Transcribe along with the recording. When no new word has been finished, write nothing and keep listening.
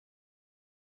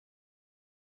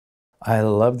I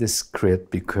love this script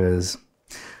because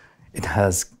it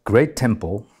has great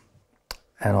tempo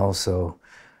and also,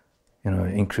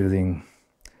 including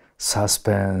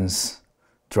suspense,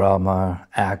 drama,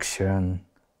 action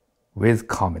with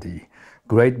comedy.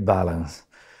 Great balance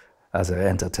as an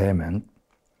entertainment.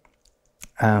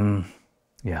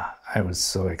 Yeah, I was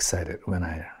so excited when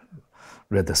I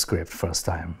read the script first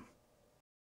time.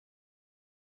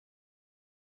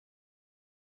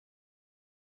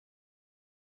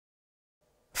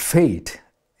 Fate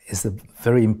is a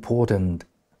very important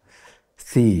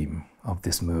theme of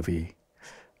this movie,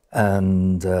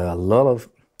 and a lot of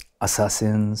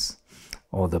assassins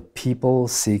or the people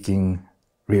seeking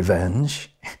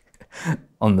revenge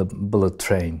on the bullet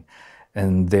train,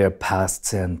 and their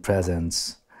pasts and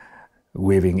presents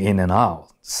weaving in and out.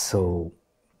 So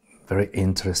very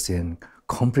interesting,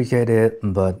 complicated,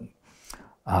 but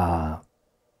yeah,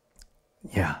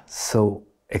 so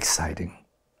exciting.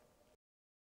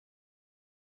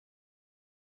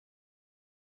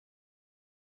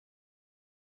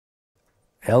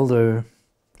 Elder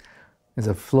is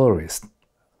a florist,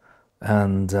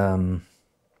 and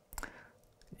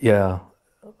yeah,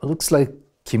 looks like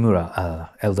Kimura,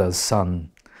 Elder's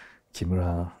son,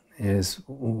 Kimura, is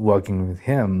working with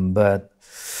him, but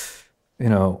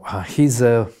he's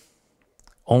the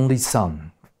only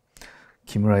son.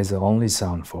 Kimura is the only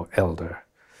son for Elder,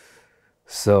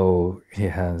 so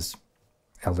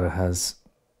Elder has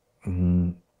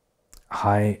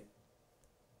high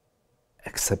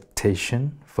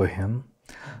acceptation for him,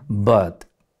 but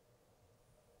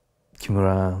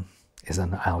Kimura is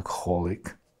an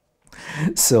alcoholic,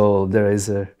 so there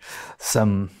is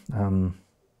some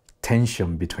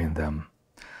tension between them.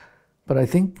 But I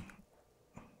think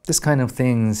this kind of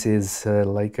things is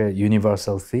like a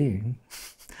universal theme.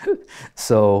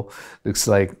 So looks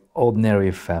like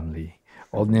ordinary family,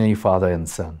 ordinary father and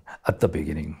son at the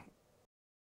beginning.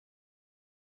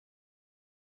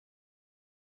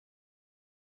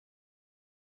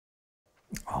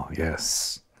 Oh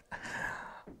yes,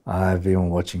 I've been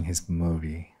watching his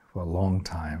movie for a long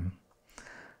time,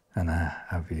 and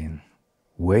I've been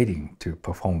waiting to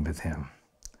perform with him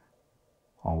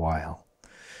a while.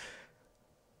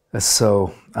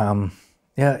 So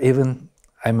yeah, even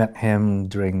I met him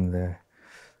during the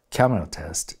camera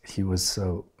test. He was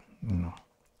so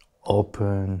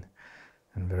open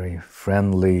and very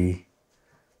friendly.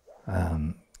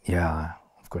 Yeah,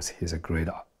 of course he's a great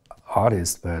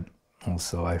artist, but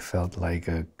also I felt like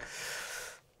a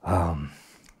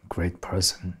great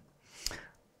person,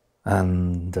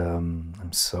 and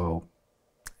I'm so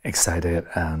excited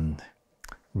and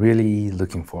really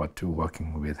looking forward to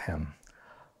working with him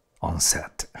on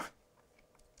set.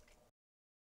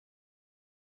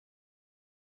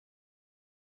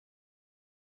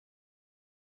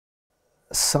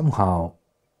 Somehow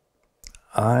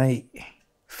I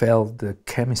felt the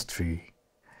chemistry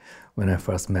when I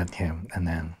first met him, and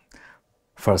then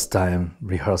first time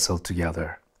rehearsal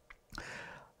together,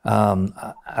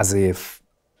 as if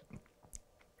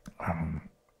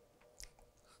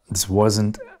this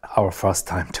wasn't our first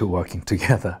time to working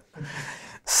together.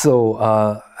 So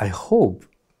I hope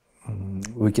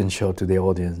we can show to the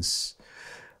audience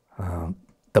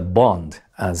the bond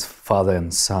as father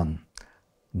and son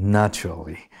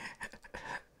naturally.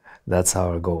 That's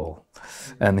our goal.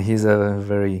 And he's a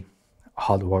very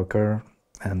hard worker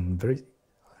and very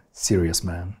serious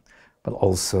man, but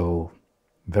also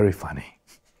very funny.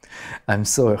 I'm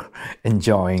so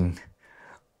enjoying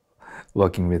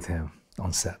working with him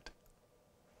on set.